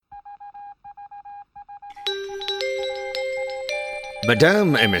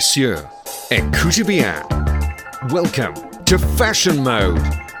Mesdames et messieurs, écoutez bien. Welcome to Fashion Mode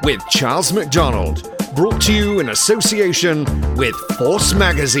with Charles McDonald, brought to you in association with Force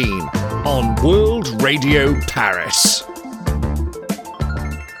Magazine on World Radio Paris.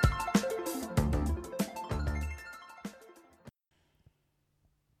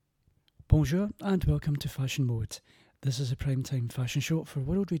 Bonjour and welcome to Fashion Mode. This is a primetime fashion show for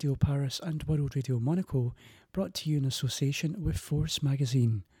World Radio Paris and World Radio Monaco, brought to you in association with Force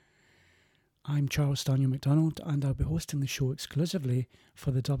Magazine. I'm Charles Daniel McDonald and I'll be hosting the show exclusively for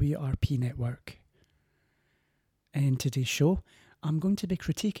the WRP network. In today's show, I'm going to be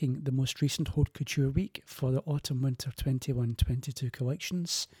critiquing the most recent Haute Couture week for the Autumn-Winter 21-22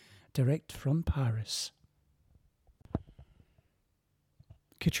 collections, direct from Paris.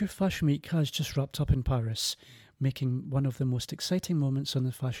 Couture Fashion Week has just wrapped up in Paris, making one of the most exciting moments on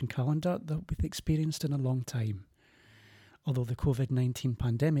the fashion calendar that we've experienced in a long time. Although the COVID-19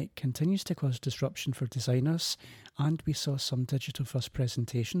 pandemic continues to cause disruption for designers, and we saw some digital-first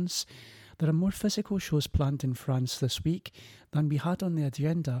presentations, there are more physical shows planned in France this week than we had on the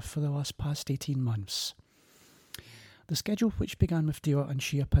agenda for the past 18 months. The schedule, which began with Dior and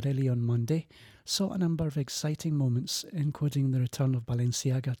Schiaparelli on Monday, saw a number of exciting moments, including the return of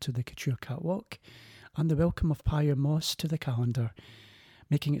Balenciaga to the Couture Catwalk and the welcome of Pyer Moss to the calendar,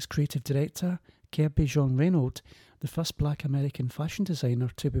 making its creative director, Kerby Jean-Renaud, the first black American fashion designer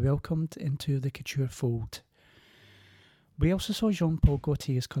to be welcomed into the couture fold. We also saw Jean-Paul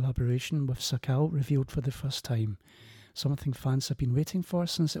Gaultier's collaboration with Sakal revealed for the first time, something fans have been waiting for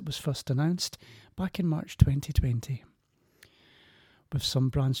since it was first announced back in March 2020. With some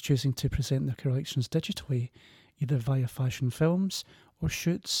brands choosing to present their collections digitally, either via fashion films or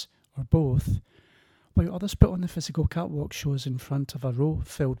shoots or both, while others put on the physical catwalk shows in front of a row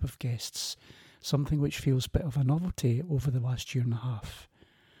filled with guests, something which feels a bit of a novelty over the last year and a half.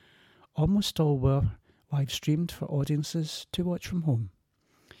 Almost all were live streamed for audiences to watch from home.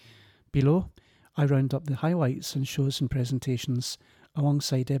 Below, I round up the highlights and shows and presentations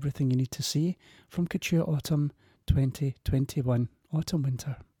alongside everything you need to see from Couture Autumn 2021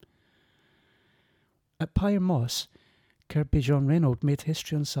 Autumn-Winter. At Pyer Moss, Kerby Jean-Renaud made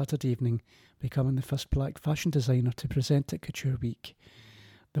history on Saturday evening, becoming the first black fashion designer to present at Couture Week.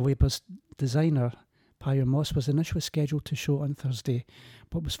 The label's designer, Pyer Moss, was initially scheduled to show on Thursday,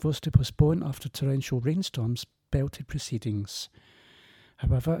 but was forced to postpone after torrential rainstorms belted proceedings.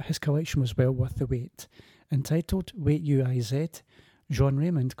 However, his collection was well worth the wait. Entitled Wait UIZ, Jean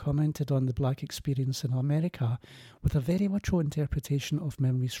Raymond commented on the black experience in America with a very literal interpretation of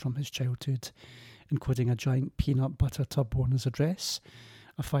memories from his childhood, including a giant peanut butter tub worn as a dress,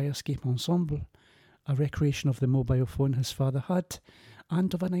 a fire escape ensemble, a recreation of the mobile phone his father had,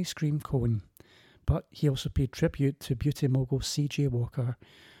 and of an ice cream cone. But he also paid tribute to beauty mogul C.J. Walker,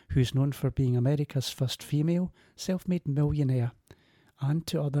 who's known for being America's first female self-made millionaire, and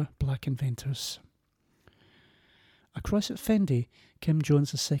to other black inventors. Across at Fendi, Kim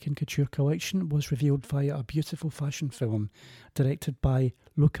Jones' second couture collection was revealed via a beautiful fashion film directed by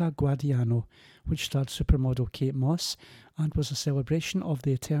Luca Guadagnino, which starred supermodel Kate Moss and was a celebration of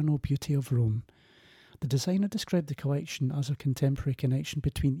the eternal beauty of Rome. The designer described the collection as a contemporary connection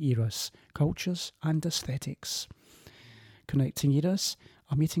between eras, cultures and aesthetics. Connecting eras,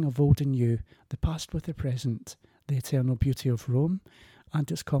 a meeting of old and new, the past with the present, the eternal beauty of Rome, and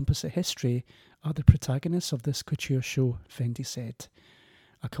its composite history are the protagonists of this couture show, Fendi said.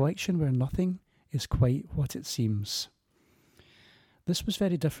 A collection where nothing is quite what it seems. This was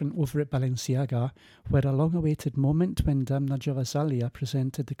very different over at Balenciaga, where a long-awaited moment when Damna Gvasalia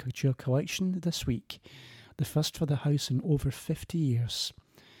presented the couture collection this week, the first for the house in over 50 years.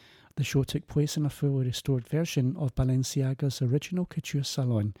 The show took place in a fully restored version of Balenciaga's original couture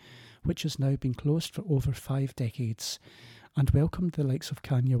salon, which has now been closed for over 5 decades, and welcomed the likes of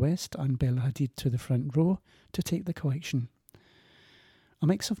Kanye West and Bella Hadid to the front row to take the collection. A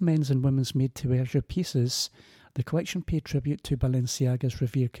mix of men's and women's made-to-measure pieces, the collection paid tribute to Balenciaga's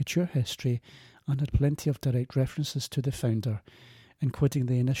revered couture history and had plenty of direct references to the founder, including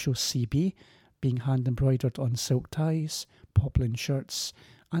the initial CB being hand-embroidered on silk ties, poplin shirts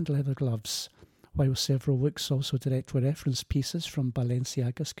and leather gloves, while several looks also directly reference pieces from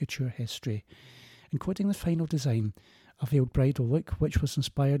Balenciaga's couture history, including the final design, a veiled bridal look which was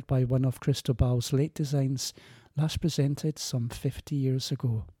inspired by one of Cristobal's late designs last presented some 50 years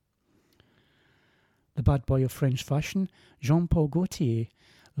ago. The bad boy of French fashion, Jean-Paul Gaultier,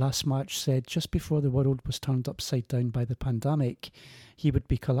 last March said just before the world was turned upside down by the pandemic, he would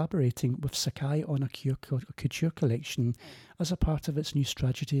be collaborating with Sacai on a couture collection as a part of its new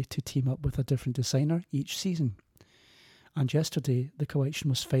strategy to team up with a different designer each season. and yesterday the collection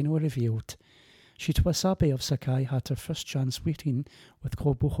was finally revealed. Shito Wasabi of Sakai had her first chance waiting with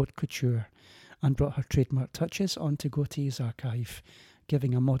Kobo Haute Couture and brought her trademark touches onto Gautier's archive,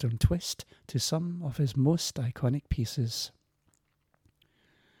 giving a modern twist to some of his most iconic pieces.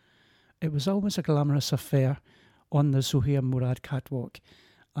 It was always a glamorous affair on the Zohair Murad catwalk,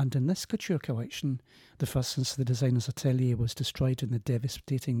 and in this couture collection, the first since the designer's atelier was destroyed in the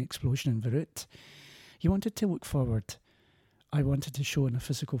devastating explosion in Beirut, he wanted to look forward. I wanted to show in a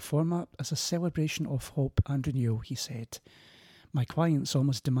physical format as a celebration of hope and renewal, he said. My clients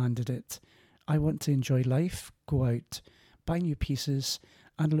almost demanded it. I want to enjoy life, go out, buy new pieces,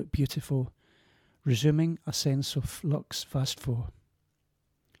 and look beautiful, resuming a sense of luxe vastful.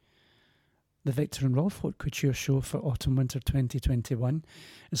 The Victor and Rolf Haute Couture show for Autumn-Winter 2021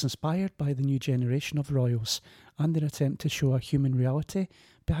 is inspired by the new generation of royals and their attempt to show a human reality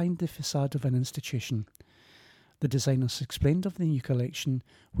behind the facade of an institution. The designers explained of the new collection,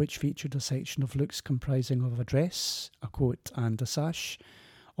 which featured a section of looks comprising of a dress, a coat and a sash,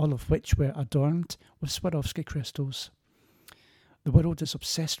 all of which were adorned with Swarovski crystals. The world is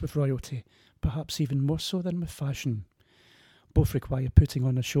obsessed with royalty, perhaps even more so than with fashion. Both require putting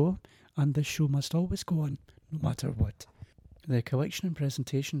on a show, and this show must always go on, no matter what. The collection and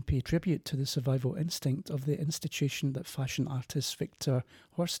presentation pay tribute to the survival instinct of the institution that fashion artists Victor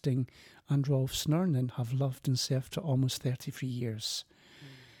Horsting and Rolf Snornen have loved and served for almost 33 years.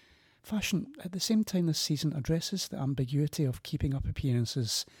 Fashion, at the same time this season, addresses the ambiguity of keeping up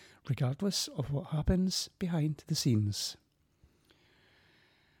appearances, regardless of what happens behind the scenes.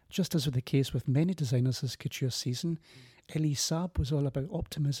 Just as was the case with many designers this couture season, Elie Saab was all about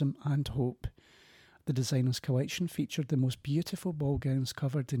optimism and hope. The designer's collection featured the most beautiful ball gowns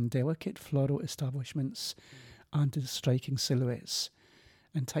covered in delicate floral establishments and in striking silhouettes.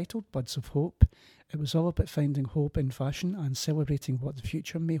 Entitled Buds of Hope, it was all about finding hope in fashion and celebrating what the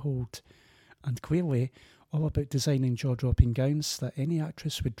future may hold, and clearly all about designing jaw-dropping gowns that any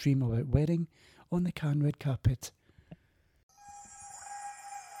actress would dream about wearing on the Cannes red carpet.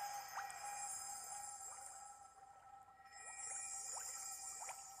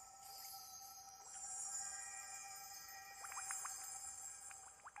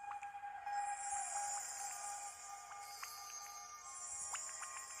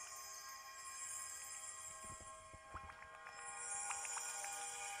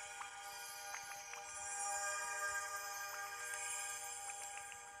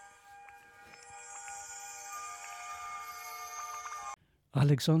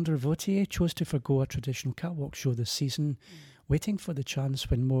 Alexandre Vauthier chose to forgo a traditional catwalk show this season, waiting for the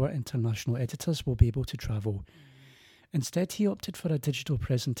chance when more international editors will be able to travel. Instead, he opted for a digital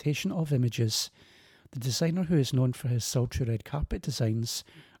presentation of images. The designer, who is known for his sultry red carpet designs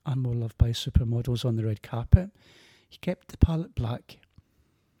and more loved by supermodels on the red carpet, he kept the palette black.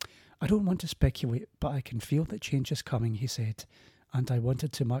 I don't want to speculate, but I can feel that change is coming, he said, and I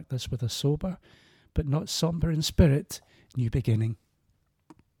wanted to mark this with a sober, but not sombre in spirit, new beginning.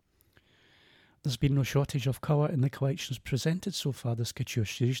 There's been no shortage of colour in the collections presented so far this couture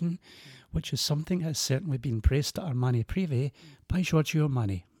season, which is something that has certainly been praised at Armani Privé by Giorgio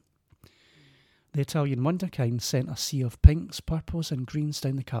Armani. The Italian wonderkind sent a sea of pinks, purples and greens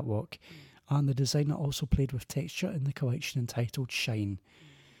down the catwalk, and the designer also played with texture in the collection entitled Shine,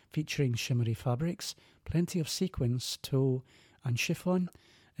 featuring shimmery fabrics, plenty of sequins, tulle and chiffon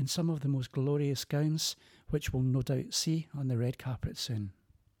in some of the most glorious gowns, which we'll no doubt see on the red carpet soon.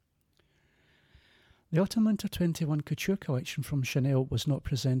 The Autumn-Winter 21 couture collection from Chanel was not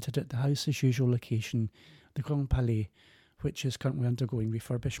presented at the house's usual location, the Grand Palais, which is currently undergoing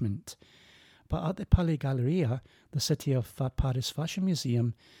refurbishment. But at the Palais Galleria, the City of Paris Fashion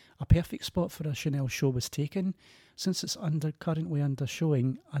Museum, a perfect spot for a Chanel show was taken, since it's currently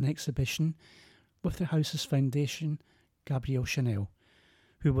undergoing an exhibition with the house's foundation, Gabrielle Chanel,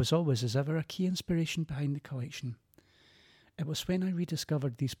 who was always as ever a key inspiration behind the collection. It was when I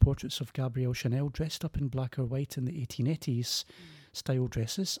rediscovered these portraits of Gabrielle Chanel dressed up in black or white in the 1880s style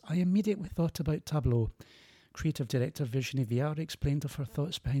dresses, I immediately thought about Tableau. Creative director Virginie Viard explained of her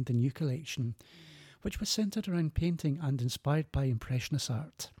thoughts behind the new collection, which was centred around painting and inspired by Impressionist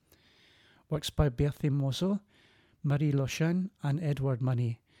art. Works by Berthe Moreau, Marie Lauchan and Edward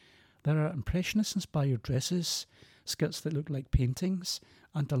Money. There are Impressionist-inspired dresses, skirts that look like paintings,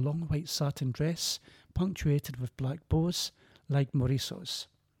 and a long white satin dress punctuated with black bows, like Morisot's.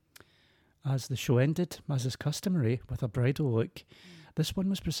 As the show ended, as is customary, with a bridal look, this one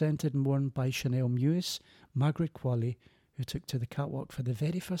was presented and worn by Chanel muse Margaret Qualley, who took to the catwalk for the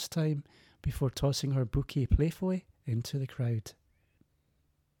very first time before tossing her bouquet playfully into the crowd.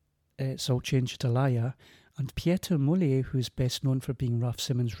 It's all changed to Laya, And Pieter Mollet, who's best known for being Ralph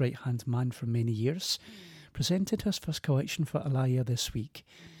Simmons' right-hand man for many years, presented his first collection for Alaïa this week,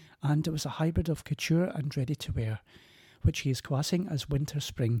 and it was a hybrid of couture and ready-to-wear, which he is classing as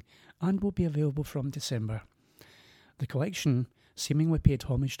winter-spring and will be available from December. The collection seemingly paid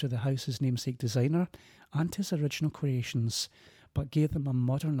homage to the house's namesake designer and his original creations, but gave them a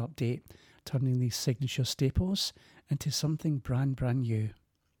modern update, turning these signature staples into something brand new.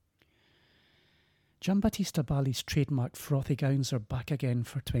 Giambattista Balli's trademark frothy gowns are back again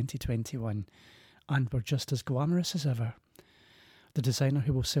for 2021 and were just as glamorous as ever. The designer,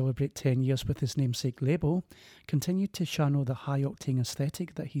 who will celebrate 10 years with his namesake label, continued to channel the high-octane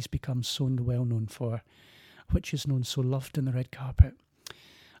aesthetic that he's become so well known for, which is known so loved in the red carpet.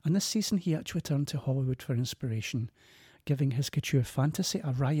 And this season he actually turned to Hollywood for inspiration, giving his couture fantasy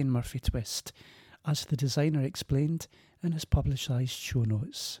a Ryan Murphy twist, as the designer explained in his publicised show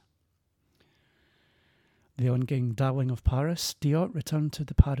notes. The ongoing darling of Paris, Dior returned to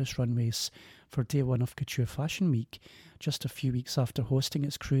the Paris runways for day one of Couture Fashion Week, just a few weeks after hosting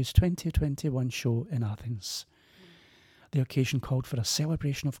its Cruise 2021 show in Athens. The occasion called for a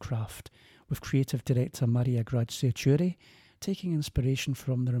celebration of craft, with creative director Maria Grazia Chiuri taking inspiration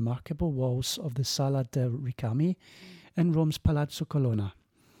from the remarkable walls of the Sala dei Ricami in Rome's Palazzo Colonna.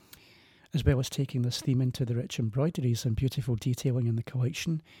 As well as taking this theme into the rich embroideries and beautiful detailing in the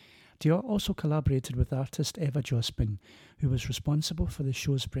collection, Dior also collaborated with artist Eva Jospin, who was responsible for the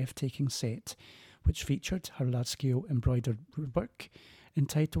show's breathtaking set, which featured her large-scale embroidered work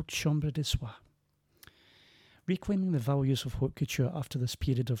entitled Chambre de Soie. Reclaiming the values of haute couture after this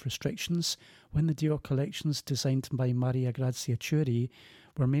period of restrictions, when the Dior collections designed by Maria Grazia Chiuri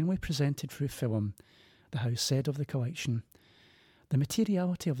were mainly presented through film, the house said of the collection. The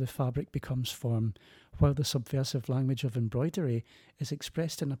materiality of the fabric becomes form, while the subversive language of embroidery is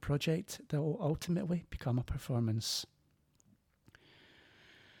expressed in a project that will ultimately become a performance.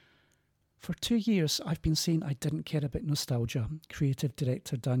 For 2 years, I've been saying I didn't care about nostalgia, creative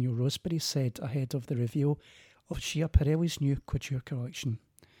director Daniel Roseberry said ahead of the reveal of Schiaparelli's new couture collection.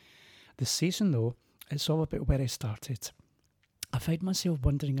 This season, though, it's all about where I started. I find myself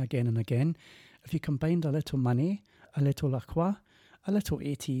wondering again and again if you combined a little Manet, a little Lacroix, a little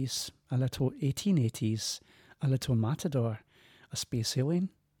 80s, a little 1880s, a little Matador, a space alien,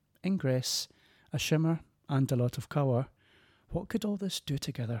 ingress, a shimmer, and a lot of colour, what could all this do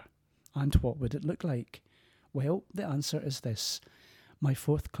together? And what would it look like? Well, the answer is this: my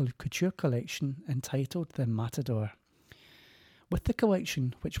fourth couture collection entitled The Matador. With the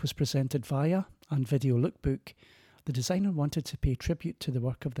collection, which was presented via and video lookbook, the designer wanted to pay tribute to the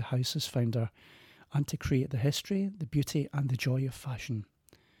work of the house's founder and to create the history, the beauty and the joy of fashion.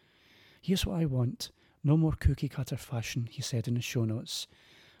 Here's what I want: no more cookie-cutter fashion, he said in his show notes.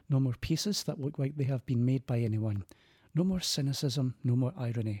 No more pieces that look like they have been made by anyone. No more cynicism, no more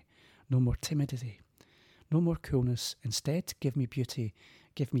irony, no more timidity, no more coolness. Instead, give me beauty,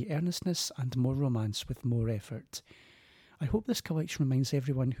 give me earnestness and more romance with more effort. I hope this collection reminds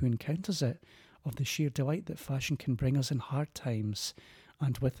everyone who encounters it of the sheer delight that fashion can bring us in hard times,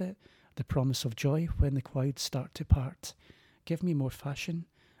 and with it, the promise of joy when the clouds start to part. Give me more fashion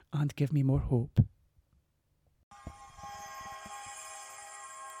and give me more hope.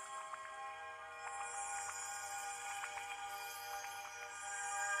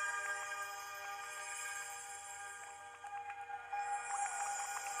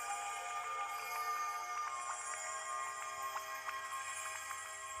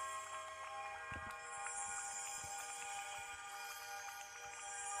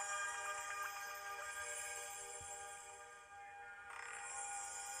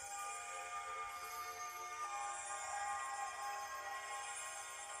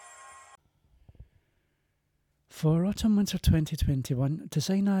 For Autumn-Winter 2021,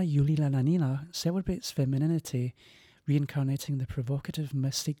 designer Yulia Nanina celebrates femininity, reincarnating the provocative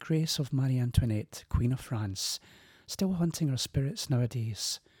mystic grace of Marie Antoinette, Queen of France, still haunting our spirits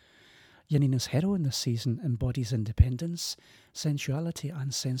nowadays. Yanina's heroine this season embodies independence, sensuality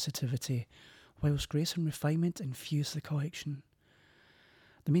and sensitivity, whilst grace and refinement infuse the collection.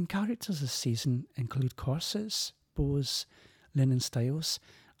 The main characters this season include corsets, bows, linen styles,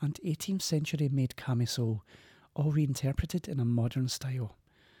 and 18th century made camisole, all reinterpreted in a modern style.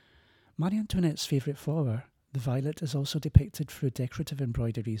 Marie Antoinette's favourite flower, the violet, is also depicted through decorative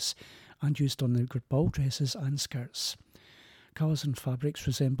embroideries and used on the ball dresses and skirts. Colours and fabrics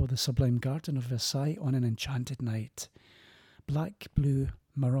resemble the sublime garden of Versailles on an enchanted night. Black, blue,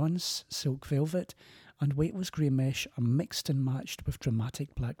 marrons, silk velvet and weightless grey mesh are mixed and matched with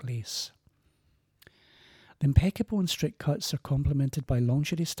dramatic black lace. The impeccable and strict cuts are complemented by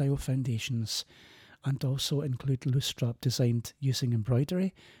lingerie-style foundations, and also include loose strap designed using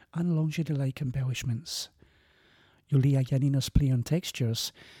embroidery and lingerie-like embellishments. Yulia Yanina's play on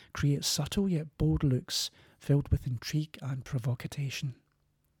textures creates subtle yet bold looks filled with intrigue and provocation.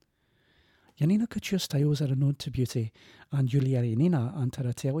 Yanina couture styles are a nod to beauty, and Yulia Yanina and her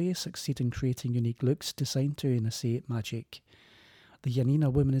atelier succeed in creating unique looks designed to initiate magic. The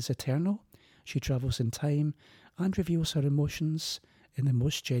Yanina woman is eternal, she travels in time and reveals her emotions in the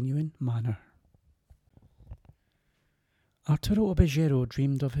most genuine manner. Arturo Obligero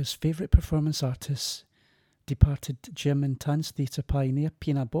dreamed of his favourite performance artists, departed gym and dance theatre pioneer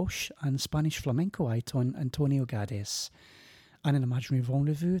Pina Bausch and Spanish flamenco icon Antonio Gades, and an imaginary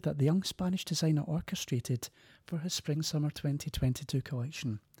rendezvous that the young Spanish designer orchestrated for his Spring-Summer 2022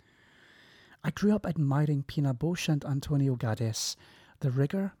 collection. I grew up admiring Pina Bausch and Antonio Gades. Their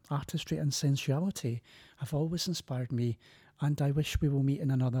rigour, artistry and sensuality have always inspired me, and I wish we will meet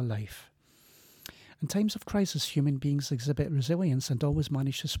in another life. In times of crisis, human beings exhibit resilience and always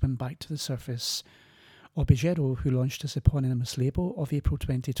manage to swim back to the surface. Obligero, who launched his eponymous label of April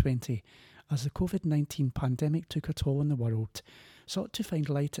 2020 as the COVID-19 pandemic took a toll on the world, sought to find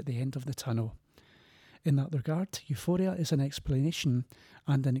light at the end of the tunnel. In that regard, Euphoria is an explanation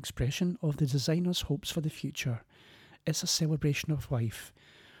and an expression of the designer's hopes for the future. It's a celebration of life.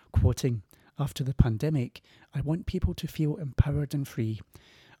 Quoting, "After the pandemic, I want people to feel empowered and free.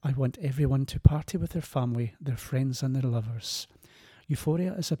 I want everyone to party with their family, their friends and their lovers.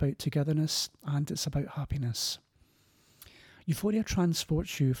 Euphoria is about togetherness and it's about happiness." Euphoria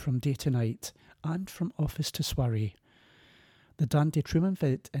transports you from day to night and from office to soiree. The Dandy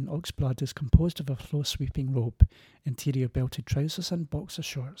Trumanvit in Oxblood is composed of a floor-sweeping robe, interior belted trousers and boxer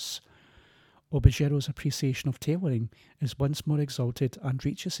shorts. Obligero's appreciation of tailoring is once more exalted and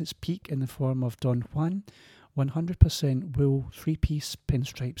reaches its peak in the form of Don Juan 100% wool 3-piece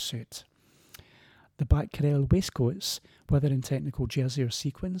pinstripe suit. The Batcarel waistcoats, whether in technical jersey or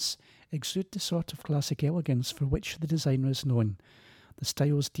sequins, exude the sort of classic elegance for which the designer is known. The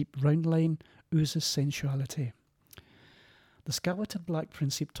style's deep round line oozes sensuality. The skeleton black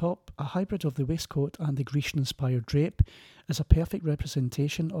Principe top, a hybrid of the waistcoat and the Grecian-inspired drape, is a perfect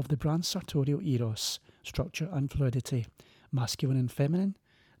representation of the brand's sartorial eros, structure and fluidity, masculine and feminine,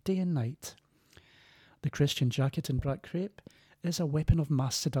 day and night. The Christian jacket in black crepe is a weapon of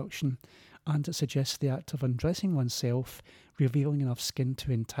mass seduction, and it suggests the act of undressing oneself, revealing enough skin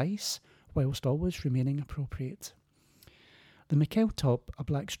to entice, whilst always remaining appropriate. The Mikel top, a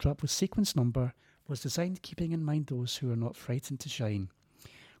black strap with sequence number, was designed keeping in mind those who are not frightened to shine.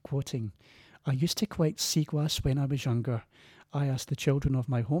 Quoting, "I used to collect sea glass when I was younger. I asked the children of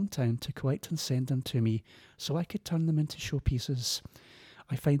my hometown to collect and send them to me so I could turn them into showpieces.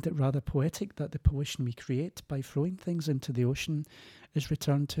 I find it rather poetic that the pollution we create by throwing things into the ocean is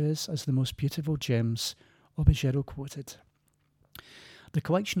returned to us as the most beautiful gems," Obligero quoted. The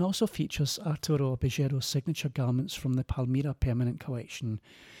collection also features Arturo Obligero's signature garments from the Palmyra Permanent Collection,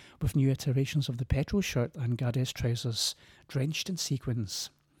 with new iterations of the petrol shirt and Gades trousers, drenched in sequins.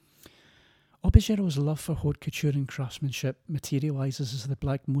 Obligero's love for haute couture and craftsmanship materialises as the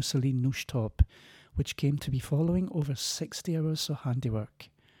black mousseline nouche top, which came to be following over 60 hours of handiwork.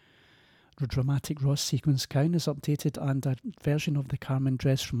 The dramatic Ross sequins gown is updated and a version of the Carmen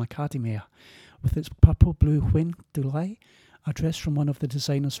dress from Academia, with its purple-blue Huen Dulai, a dress from one of the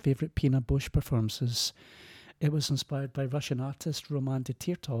designer's favourite Pina Bausch performances. It was inspired by Russian artist Roman de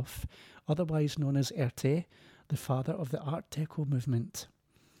Tirtov, otherwise known as Erte, the father of the Art Deco movement.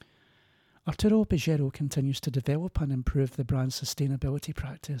 Arturo Obligero continues to develop and improve the brand's sustainability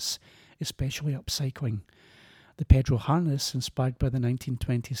practice, especially upcycling. The Pedro harness, inspired by the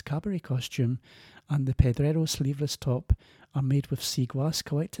 1920s cabaret costume, and the Pedrero sleeveless top are made with sea glass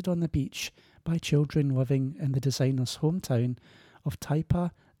collected on the beach by children living in the designer's hometown of Taipa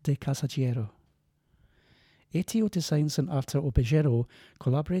de Casagero. ATO Designs and Arturo Obligero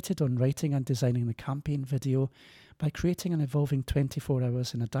collaborated on writing and designing the campaign video by creating and evolving 24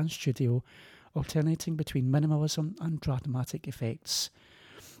 hours in a dance studio, alternating between minimalism and dramatic effects.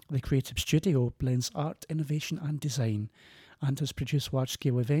 The creative studio blends art, innovation and design, and has produced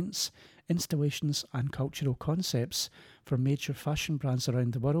large-scale events, installations and cultural concepts for major fashion brands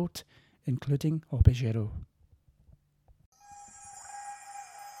around the world, including Obligero.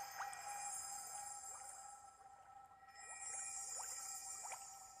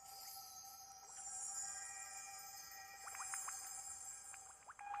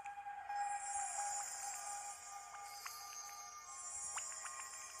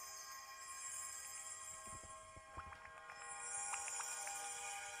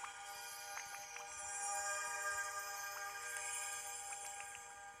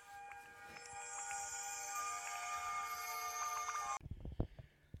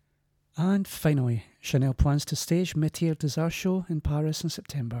 And finally, Chanel plans to stage Métier des Arts show in Paris in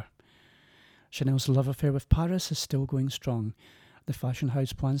September. Chanel's love affair with Paris is still going strong. The fashion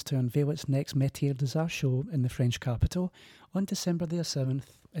house plans to unveil its next Métier des Arts show in the French capital on December the 7th,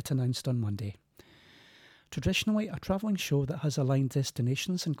 it announced on Monday. Traditionally a travelling show that has aligned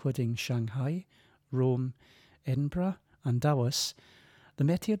destinations including Shanghai, Rome, Edinburgh and Dallas, the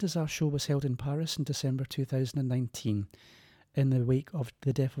Métier des Arts show was held in Paris in December 2019, in the wake of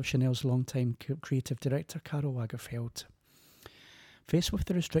the death of Chanel's longtime creative director Karl Lagerfeld. Faced with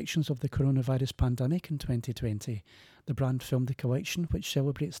the restrictions of the coronavirus pandemic in 2020, the brand filmed the collection, which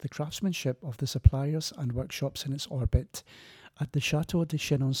celebrates the craftsmanship of the suppliers and workshops in its orbit, at the Château de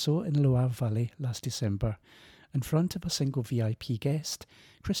Chenonceau in Loire Valley last December, in front of a single VIP guest,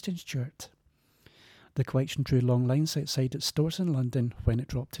 Kristen Stewart. The collection drew long lines outside its stores in London when it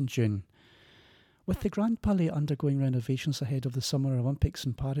dropped in June. With the Grand Palais undergoing renovations ahead of the Summer Olympics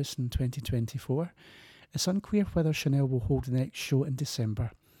in Paris in 2024, it's unclear whether Chanel will hold the next show in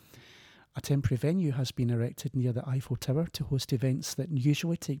December. A temporary venue has been erected near the Eiffel Tower to host events that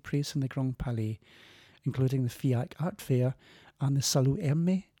usually take place in the Grand Palais, including the FIAC Art Fair and the Salut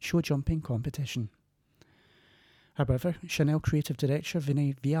Hermé show jumping competition. However, Chanel creative director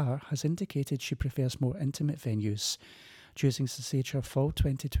Vinnie Viard has indicated she prefers more intimate venues, choosing to stage her fall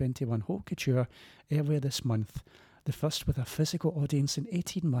 2021 haute couture earlier this month, the first with a physical audience in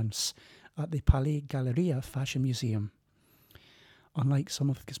 18 months at the Palais Galleria Fashion Museum. Unlike some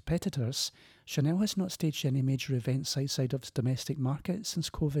of its competitors, Chanel has not staged any major events outside of its domestic market since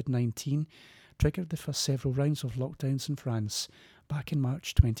COVID-19 triggered the first several rounds of lockdowns in France back in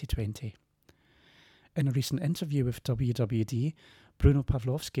March 2020. In a recent interview with WWD, Bruno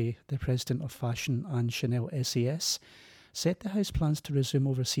Pavlovsky, the president of fashion and Chanel SAS, said the house plans to resume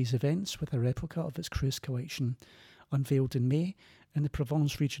overseas events with a replica of its cruise collection, unveiled in May in the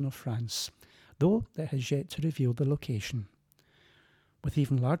Provence region of France, though it has yet to reveal the location. With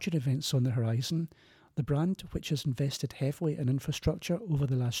even larger events on the horizon, the brand, which has invested heavily in infrastructure over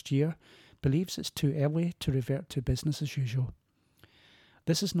the last year, believes it's too early to revert to business as usual.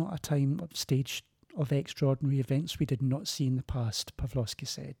 This is not a time of stage of extraordinary events we did not see in the past, Pavlovsky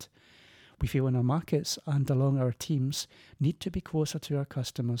said. We feel in our markets and along our teams need to be closer to our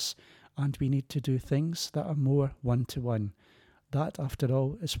customers, and we need to do things that are more one-to-one. That, after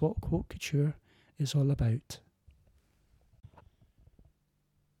all, is what haute couture is all about.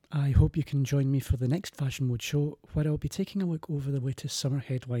 I hope you can join me for the next Fashion Mode show, where I'll be taking a look over the latest summer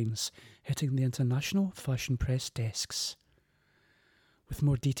headlines hitting the international fashion press desks. With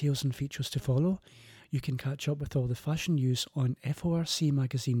more details and features to follow, you can catch up with all the fashion news on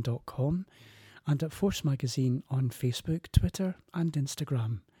forcmagazine.com and at Force Magazine on Facebook, Twitter and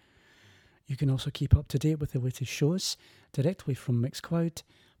Instagram. You can also keep up to date with the latest shows directly from Mixcloud,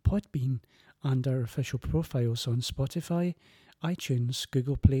 Podbean and our official profiles on Spotify, iTunes,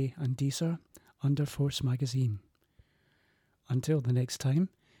 Google Play and Deezer under Force Magazine. Until the next time,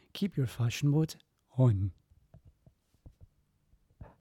 keep your fashion mode on.